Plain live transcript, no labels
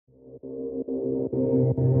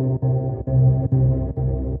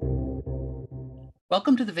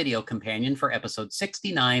Welcome to the video companion for episode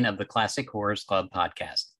 69 of the Classic Horrors Club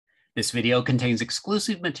podcast. This video contains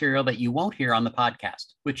exclusive material that you won't hear on the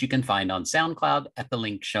podcast, which you can find on SoundCloud at the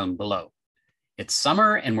link shown below. It's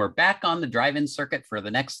summer and we're back on the drive-in circuit for the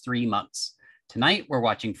next 3 months. Tonight, we're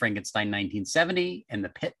watching Frankenstein 1970 and the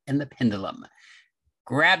Pit and the Pendulum.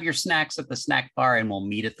 Grab your snacks at the snack bar and we'll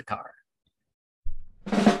meet at the car.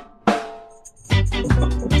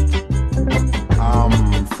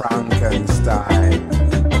 I'm Frankenstein,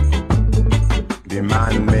 the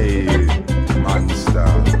man-made monster,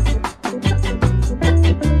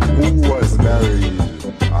 who was buried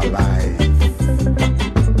alive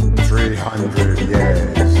 300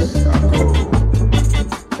 years ago.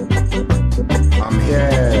 I'm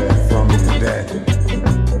here from the dead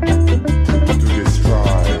to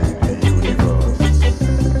destroy the universe.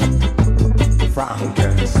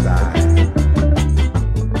 Frankenstein.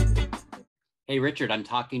 Hey, Richard, I'm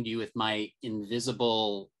talking to you with my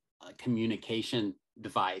invisible communication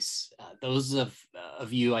device. Those of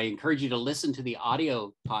you, I encourage you to listen to the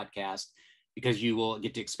audio podcast because you will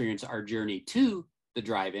get to experience our journey to the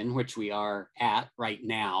drive-in, which we are at right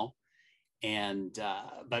now. And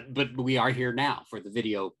but we are here now for the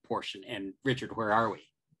video portion. And Richard, where are we?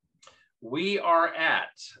 We are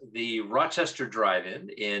at the Rochester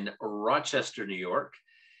Drive-In in Rochester, New York,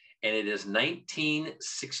 and it is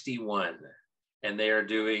 1961. And they are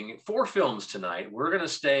doing 4 films tonight. We're going to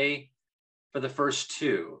stay for the first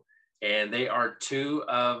 2. And they are 2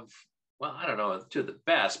 of, well, I don't know, 2 of the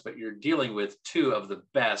best, but you're dealing with 2 of the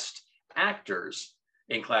best actors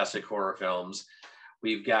in classic horror films.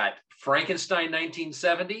 We've got Frankenstein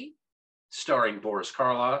 1970, starring Boris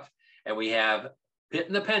Karloff, and we have Pit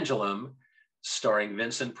and the Pendulum, starring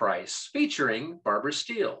Vincent Price, featuring Barbara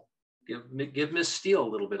Steele. Give Miss Steele a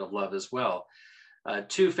little bit of love as well.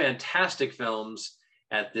 2 fantastic films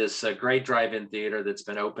at this great drive-in theater that's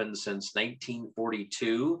been open since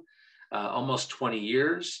 1942, almost 20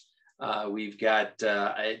 years. We've got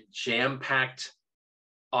a jam-packed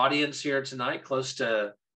audience here tonight, close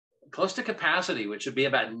to capacity, which would be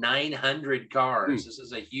about 900 cars. This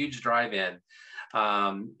is a huge drive-in.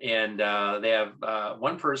 And they have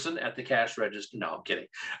 1 person at the cash register. No, I'm kidding.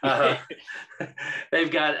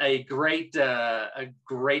 They've got a great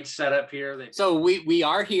setup here. So we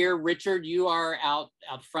are here. Richard, you are out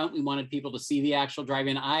front. We wanted people to see the actual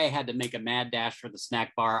drive-in. I had to make a mad dash for the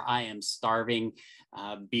snack bar. I am starving.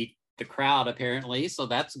 Beat the crowd apparently, so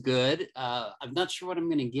that's good. I'm not sure what I'm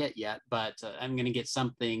going to get yet, but I'm going to get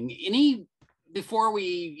something. Before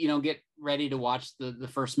we, get ready to watch the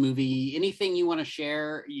first movie, anything you want to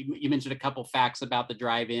share? You mentioned a couple facts about the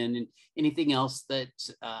drive-in, and anything else that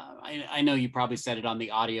I know you probably said it on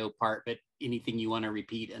the audio part, but anything you want to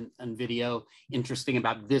repeat on video interesting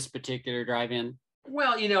about this particular drive-in?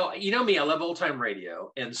 Well, you know me, I love old-time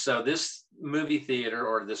radio. And so this movie theater,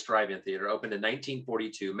 or this drive-in theater, opened in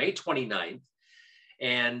 1942, May 29th.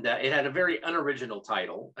 And it had a very unoriginal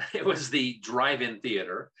title. It was the Drive-In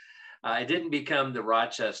Theater. It didn't become the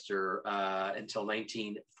Rochester until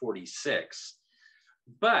 1946.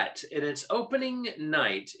 But in its opening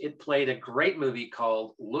night, it played a great movie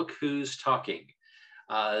called Look Who's Talking,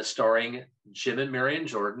 starring Jim and Marion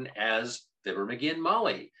Jordan as Fibber McGee and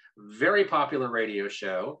Molly. Very popular radio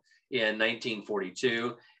show in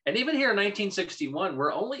 1942. And even here in 1961,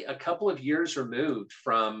 we're only a couple of years removed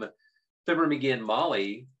from Fibber McGee and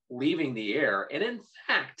Molly leaving the air. And in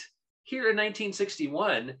fact, here in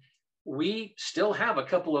 1961, we still have a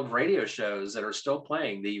couple of radio shows that are still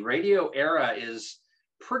playing. The radio era is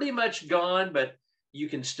pretty much gone, but you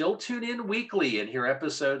can still tune in weekly and hear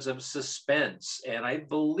episodes of Suspense. And I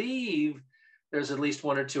believe there's at least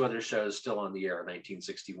 1 or 2 other shows still on the air in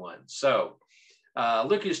 1961. So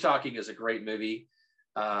Look Who's Talking is a great movie.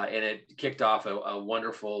 And it kicked off a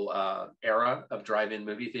wonderful era of drive-in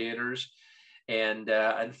movie theaters. And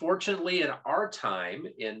unfortunately, in our time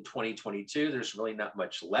in 2022, there's really not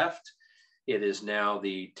much left. It is now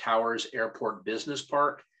the Towers Airport Business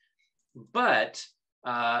Park. But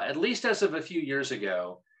at least as of a few years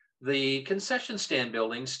ago, the concession stand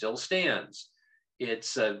building still stands.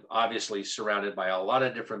 It's obviously surrounded by a lot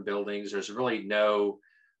of different buildings. There's really no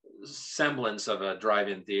semblance of a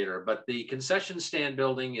drive-in theater, but the concession stand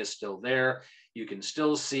building is still there. You can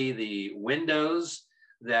still see the windows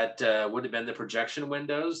that would have been the projection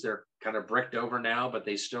windows. They're kind of bricked over now, but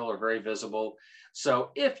they still are very visible.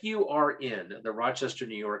 So if you are in the Rochester,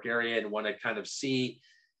 New York area and want to kind of see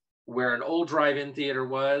where an old drive-in theater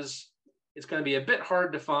was, it's going to be a bit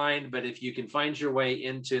hard to find, but if you can find your way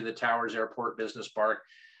into the Towers Airport Business Park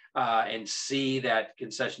and see that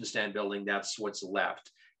concession stand building, that's what's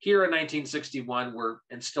left. here in 1961, we're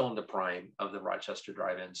still in the prime of the Rochester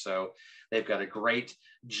Drive-In. So they've got a great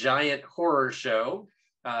giant horror show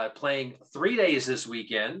playing 3 days this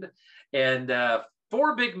weekend, and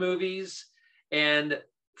 4 big movies and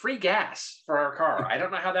free gas for our car. I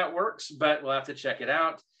don't know how that works, but we'll have to check it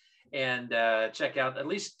out and check out at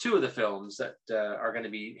least 2 of the films that are going to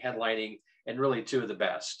be headlining, and really 2 of the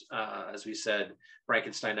best. As we said,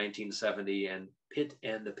 Frankenstein 1970 and Pit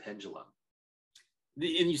and the Pendulum.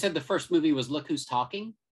 And you said the first movie was Look Who's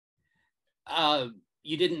Talking.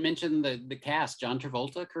 You didn't mention the cast: John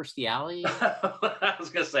Travolta, Kirstie Alley. I was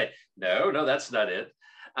going to say, no, that's not it.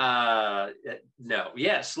 No,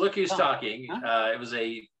 yes, Look Who's Talking. It was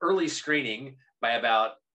a early screening by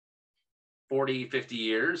about 40, 50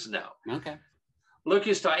 years. No. Okay. Look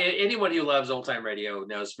Who's Talking. Anyone who loves old time radio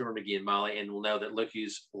knows Fibber McGee and Molly, and will know that Look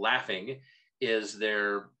Who's Laughing is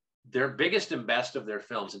their biggest and best of their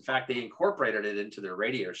films. In fact, they incorporated it into their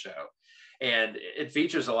radio show, and it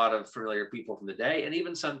features a lot of familiar people from the day, and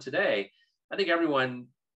even some today. I think everyone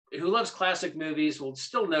who loves classic movies will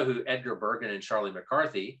still know who Edgar Bergen and Charlie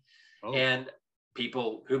McCarthy, and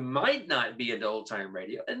people who might not be into old time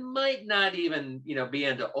radio and might not even, be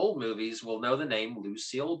into old movies will know the name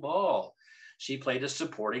Lucille Ball. She played a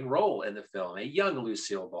supporting role in the film, a young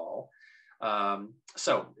Lucille Ball.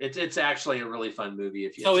 So it's actually a really fun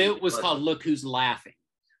movie. So it was called Look Who's Laughing.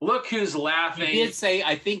 Look Who's Laughing. You did say,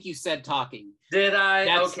 I think you said talking. Did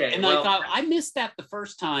I? Okay. And I thought, I missed that the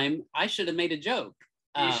first time. I should have made a joke.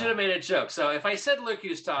 You should have made a joke. So if I said Look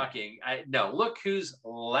Who's Talking, no, Look Who's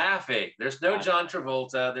Laughing. There's no John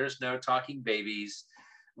Travolta. There's no talking babies.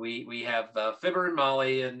 We have Fibber and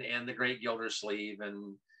Molly and the great Gildersleeve,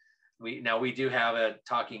 and we do have a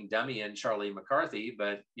talking dummy in Charlie McCarthy,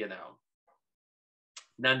 but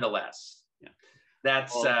nonetheless,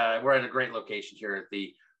 that's we're at a great location here at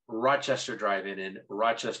the Rochester Drive-In in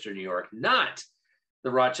Rochester, New York, not the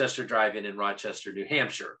Rochester Drive-In in Rochester, New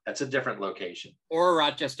Hampshire. That's a different location. Or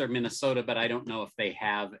Rochester, Minnesota, but I don't know if they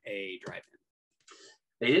have a drive-in.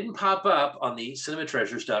 They didn't pop up on the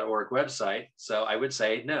cinematreasures.org website, so I would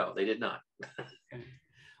say no, they did not. Okay.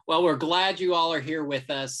 Well, we're glad you all are here with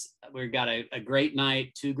us. We've got a great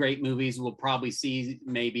night, 2 great movies. We'll probably see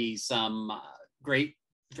maybe some great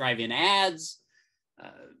drive-in ads.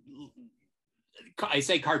 I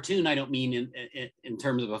say cartoon, I don't mean in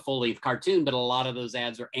terms of a full-length cartoon, but a lot of those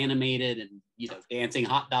ads are animated and, dancing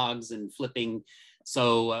hot dogs and flipping.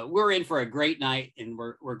 So we're in for a great night, and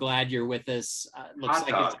we're glad you're with us. Hot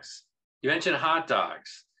dogs. You mentioned hot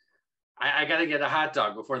dogs. I got to get a hot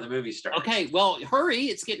dog before the movie starts. Okay, well, hurry.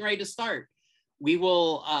 It's getting ready to start. We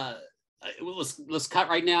will, let's cut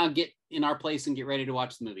right now, get in our place and get ready to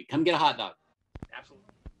watch the movie. Come get a hot dog. Absolutely.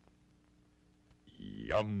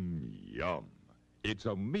 Yum, yum. It's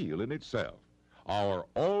a meal in itself. Our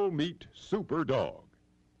all-meat super dog.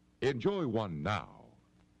 Enjoy one now.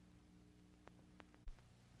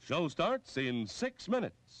 Show starts in 6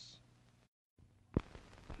 minutes.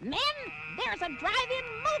 Men, there's a drive-in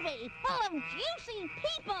movie full of juicy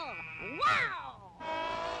people. Wow!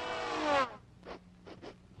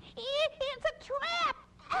 It's a trap!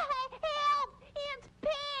 Help! It's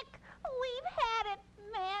Pick! We've had it,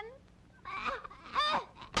 men.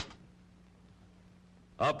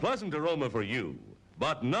 A pleasant aroma for you,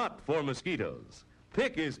 but not for mosquitoes.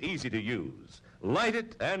 Pick is easy to use. Light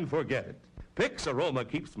it and forget it. Pick's aroma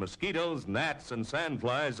keeps mosquitoes, gnats, and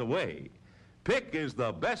sandflies away. Pick is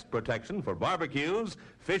the best protection for barbecues,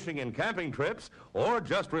 fishing and camping trips, or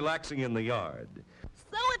just relaxing in the yard.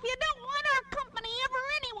 So if you don't want our company ever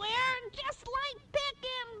anywhere, just light Pick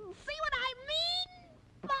and see what I mean?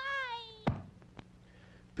 Bye.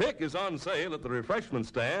 Pick is on sale at the refreshment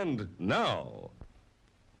stand now.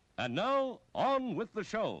 And now, on with the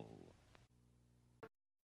show.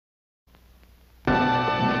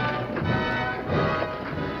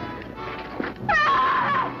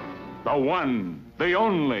 The one, the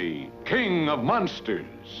only, king of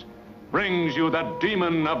monsters, brings you the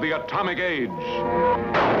demon of the atomic age.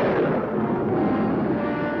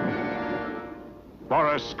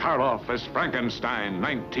 Boris Karloff as Frankenstein,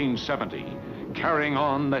 1970, carrying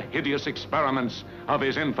on the hideous experiments of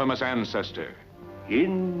his infamous ancestor.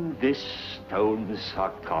 In this stone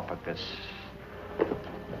sarcophagus,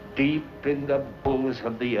 deep in the bowels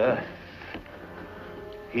of the earth,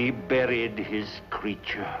 he buried his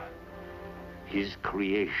creature, his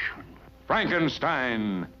creation.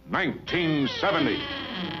 Frankenstein, 1970.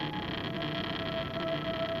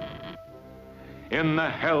 In the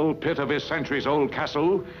hell pit of his centuries-old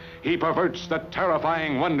castle, he perverts the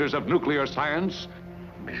terrifying wonders of nuclear science.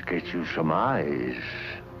 This gets you some eyes.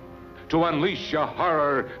 to unleash a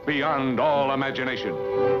horror beyond all imagination.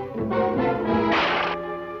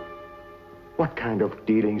 What kind of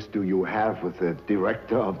dealings do you have with the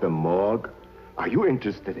director of the morgue? Are you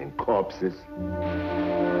interested in corpses?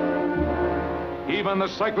 Even the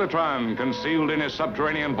cyclotron concealed in his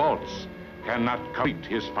subterranean vaults cannot complete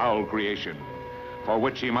his foul creation, for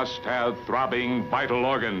which he must have throbbing vital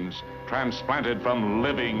organs transplanted from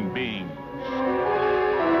living beings.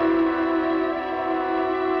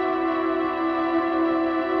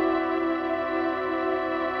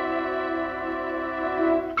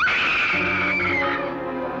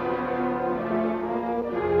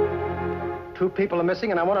 Two people are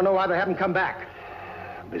missing, and I want to know why they haven't come back.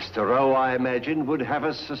 Mr. Rowe, I imagine, would have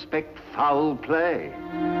us suspect foul play.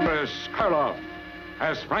 Boris Karloff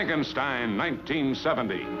as Frankenstein,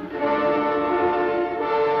 1970.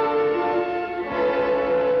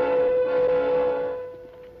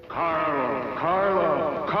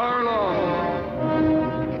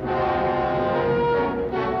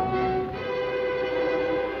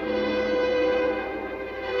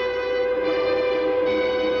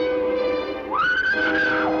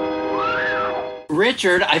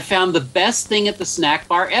 Richard, I found the best thing at the snack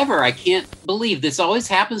bar ever. I can't believe this always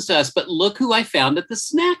happens to us, but look who I found at the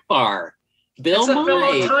snack bar. Bill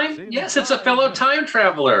Mize. Yes, it's a fellow time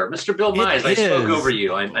traveler, Mr. Bill Mize. I spoke over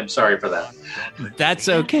you. I'm sorry for that. That's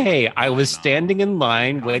okay. I was standing in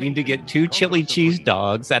line waiting to get 2 chili cheese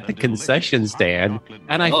dogs at the concession stand,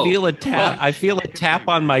 and I feel a tap. I feel a tap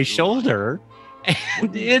on my shoulder,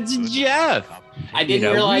 and it's Jeff. I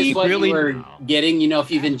didn't realize what you were getting. If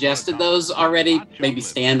you've ingested those already, maybe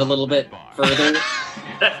stand a little bit further.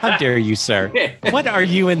 How dare you, sir? What are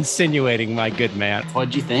you insinuating, my good man?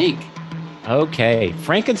 What'd you think? Okay,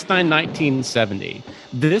 Frankenstein 1970.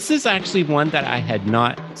 This is actually one that I had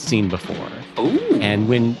not seen before. Ooh. And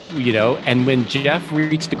when Jeff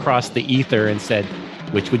reached across the ether and said,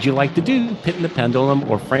 "Which would you like to do, Pit the Pendulum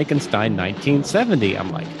or Frankenstein 1970?" I'm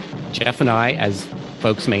like, Jeff and I, as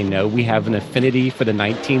folks may know, we have an affinity for the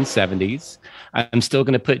 1970s. I'm still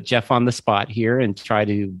going to put Jeff on the spot here and try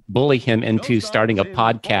to bully him into starting a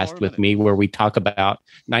podcast with me where we talk about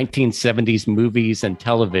 1970s movies and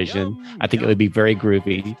television. I think it would be very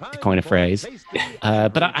groovy, to coin a phrase.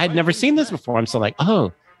 But I'd never seen this before. I'm still like,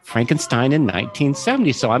 oh, Frankenstein in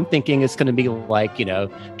 1970. So I'm thinking it's going to be like,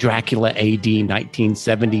 Dracula AD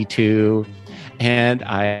 1972. And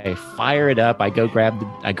I fire it up. I grab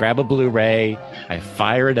a Blu-ray. I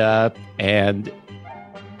fire it up, and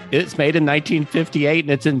it's made in 1958,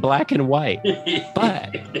 and it's in black and white.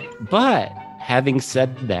 But having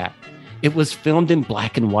said that, it was filmed in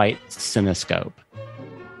black and white cinescope,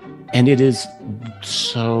 and it is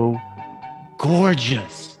so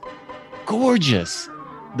gorgeous.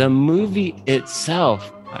 The movie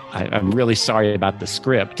itself. I'm really sorry about the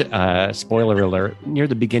script. Spoiler alert. Near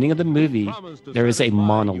the beginning of the movie, there is a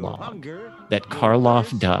monologue that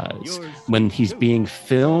Karloff does when he's being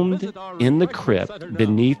filmed in the crypt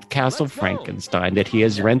beneath Castle Frankenstein that he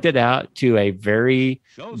has rented out to a very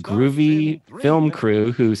groovy film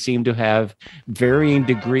crew who seem to have varying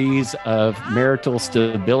degrees of marital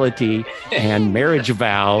stability and marriage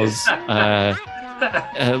vows.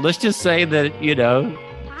 Let's just say that,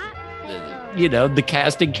 the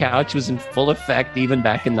casting couch was in full effect even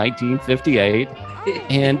back in 1958.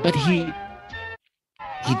 But he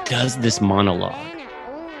does this monologue,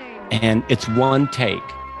 and it's one take,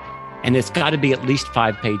 and it's got to be at least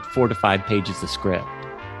 4 to 5 pages of script.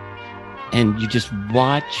 And you just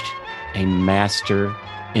watch a master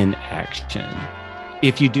in action.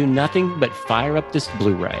 If you do nothing but fire up this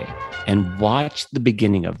Blu-ray and watch the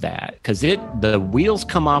beginning of that, because the wheels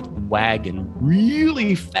come off the wagon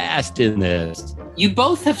really fast in this. You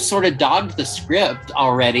both have sort of dogged the script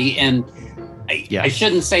already, and I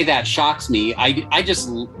shouldn't say that shocks me. I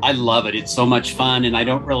love it. It's so much fun, and I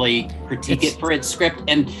don't really critique it for its script.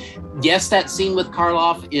 And yes, that scene with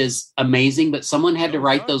Karloff is amazing, but someone had to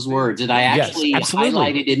write those words, and I actually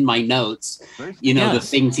highlighted in my notes, the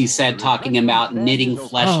things he said, talking about knitting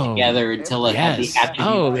flesh together until it had the attribute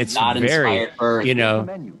of God-inspired earth.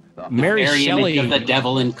 Mary Shelley of the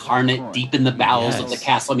devil incarnate deep in the bowels of the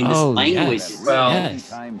castle. I mean, this language.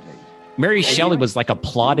 Mary Shelley was like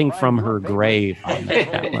applauding from her grave on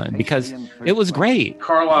that one because it was great.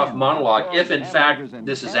 Karloff monologue, if in fact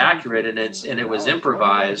this is accurate and it was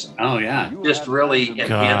improvised, just really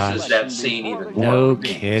enhances that scene even more. No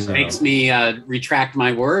kidding. Makes me retract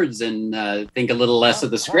my words and think a little less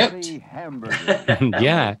of the script.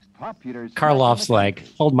 Yeah. Karloff's like,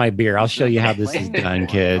 hold my beer. I'll show you how this is done,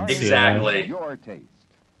 kids. Exactly.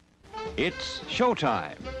 It's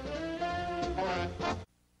showtime.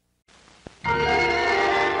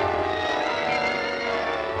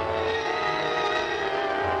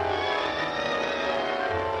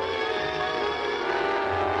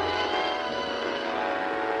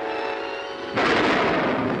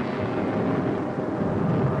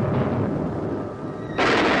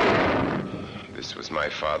 This was my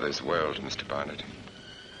father's world, Mr. Barnett.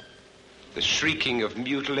 The shrieking of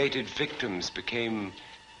mutilated victims became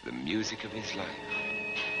the music of his life.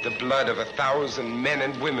 The blood of 1,000 men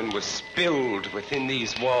and women was spilled within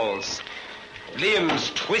these walls.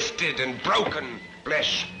 Limbs twisted and broken,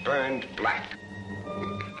 flesh burned black.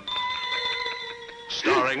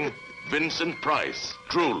 Starring Vincent Price,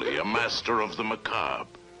 truly a master of the macabre.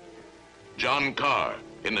 John Carr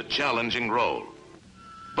in a challenging role.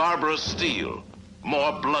 Barbara Steele,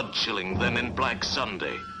 more blood-chilling than in Black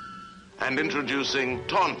Sunday. And introducing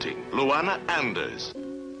taunting Luana Anders.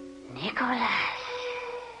 Nicholas.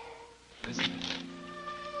 Elizabeth.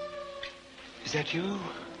 Is that you?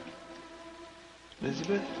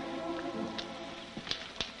 Elizabeth?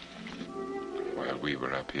 While we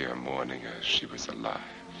were up here mourning her, she was alive.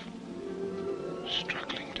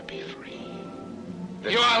 Struggling to be free.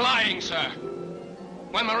 You are lying, sir.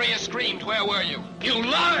 When Maria screamed, where were you? You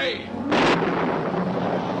lie!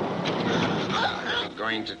 I'm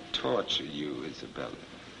going to torture you, Isabella.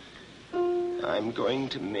 I'm going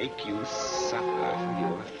to make you suffer for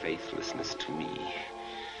your faithlessness to me.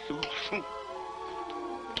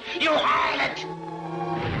 You harlot!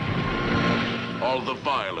 All the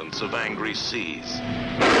violence of angry seas.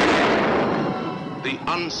 The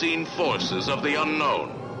unseen forces of the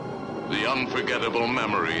unknown. The unforgettable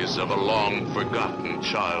memories of a long-forgotten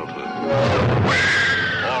childhood.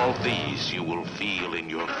 All these you will feel in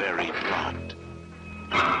your very blood.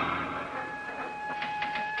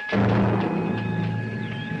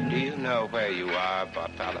 Do you know where you are,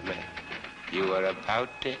 Bartholomew? You are about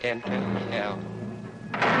to enter hell.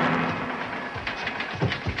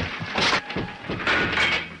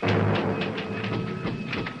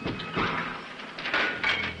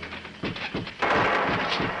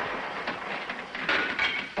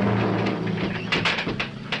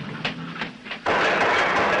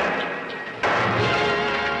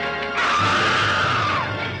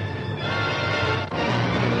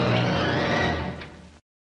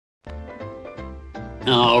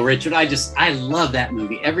 Oh, Richard, I love that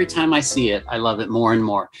movie. Every time I see it, I love it more and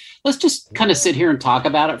more. Let's just kind of sit here and talk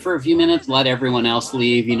about it for a few minutes, let everyone else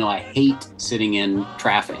leave. You know, I hate sitting in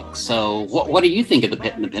traffic. So what do you think of the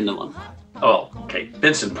Pit and the Pendulum? Oh, okay.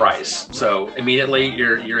 Vincent Price. So immediately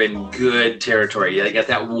you're in good territory. You got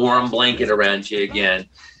that warm blanket around you again.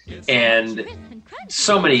 And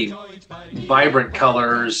so many vibrant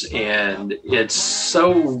colors, and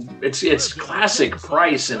it's classic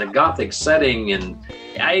Price in a Gothic setting. And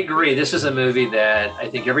I agree, this is a movie that I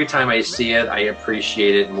think every time I see it, I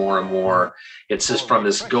appreciate it more and more. It's just from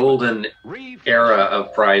this golden era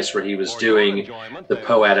of Price where he was doing the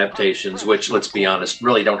Poe adaptations, which, let's be honest,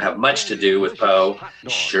 really don't have much to do with Poe.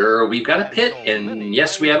 Sure, we've got a pit, and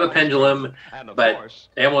yes, we have a pendulum, but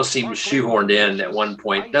they almost seem shoehorned in at one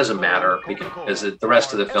point. Doesn't matter, because the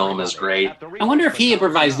rest of the film is great. I wonder if he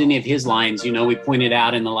improvised any of his lines. You know, we pointed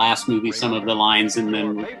out in the last movie some of the lines and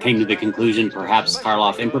then came to the conclusion perhaps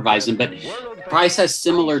Karloff improvised them, but Price has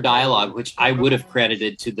similar dialogue, which I would have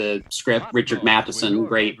credited to the script. Richard Matheson,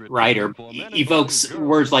 great writer, evokes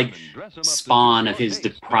words like spawn of his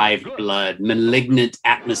deprived blood, malignant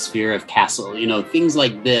atmosphere of castle, you know, things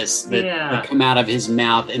like this that come out of his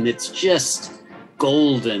mouth. And it's just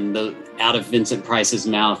golden out of Vincent Price's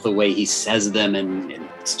mouth, the way he says them. And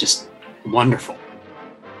it's just wonderful.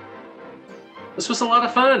 This was a lot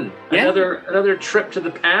of fun. Yeah. Another trip to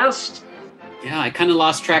the past. Yeah, I kind of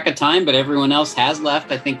lost track of time, but everyone else has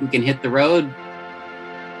left. I think we can hit the road.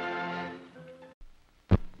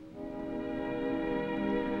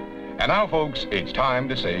 And now, folks, it's time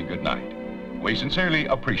to say goodnight. We sincerely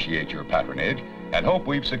appreciate your patronage and hope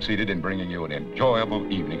we've succeeded in bringing you an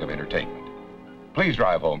enjoyable evening of entertainment. Please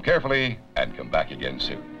drive home carefully and come back again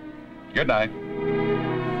soon. Good night.